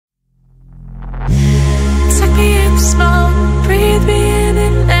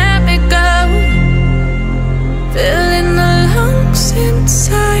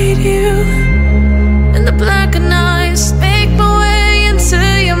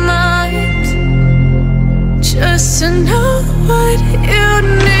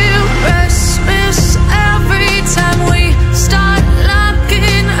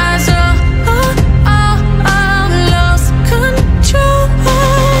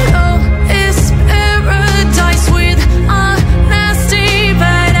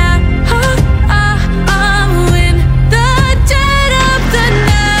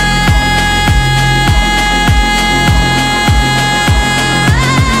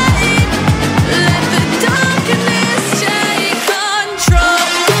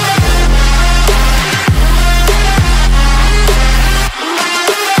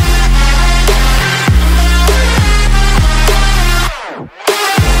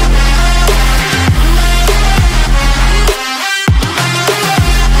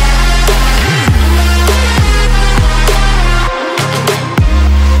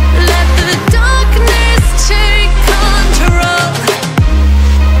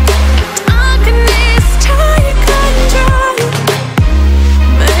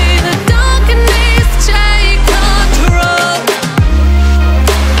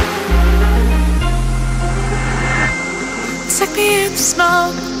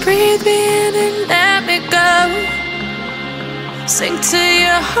song. Breathe me in and let me go. Sink to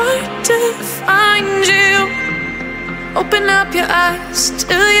your heart to find you. Open up your eyes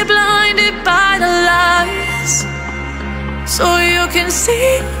till you're blinded by the lies, so you can see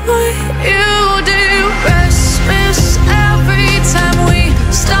what you do.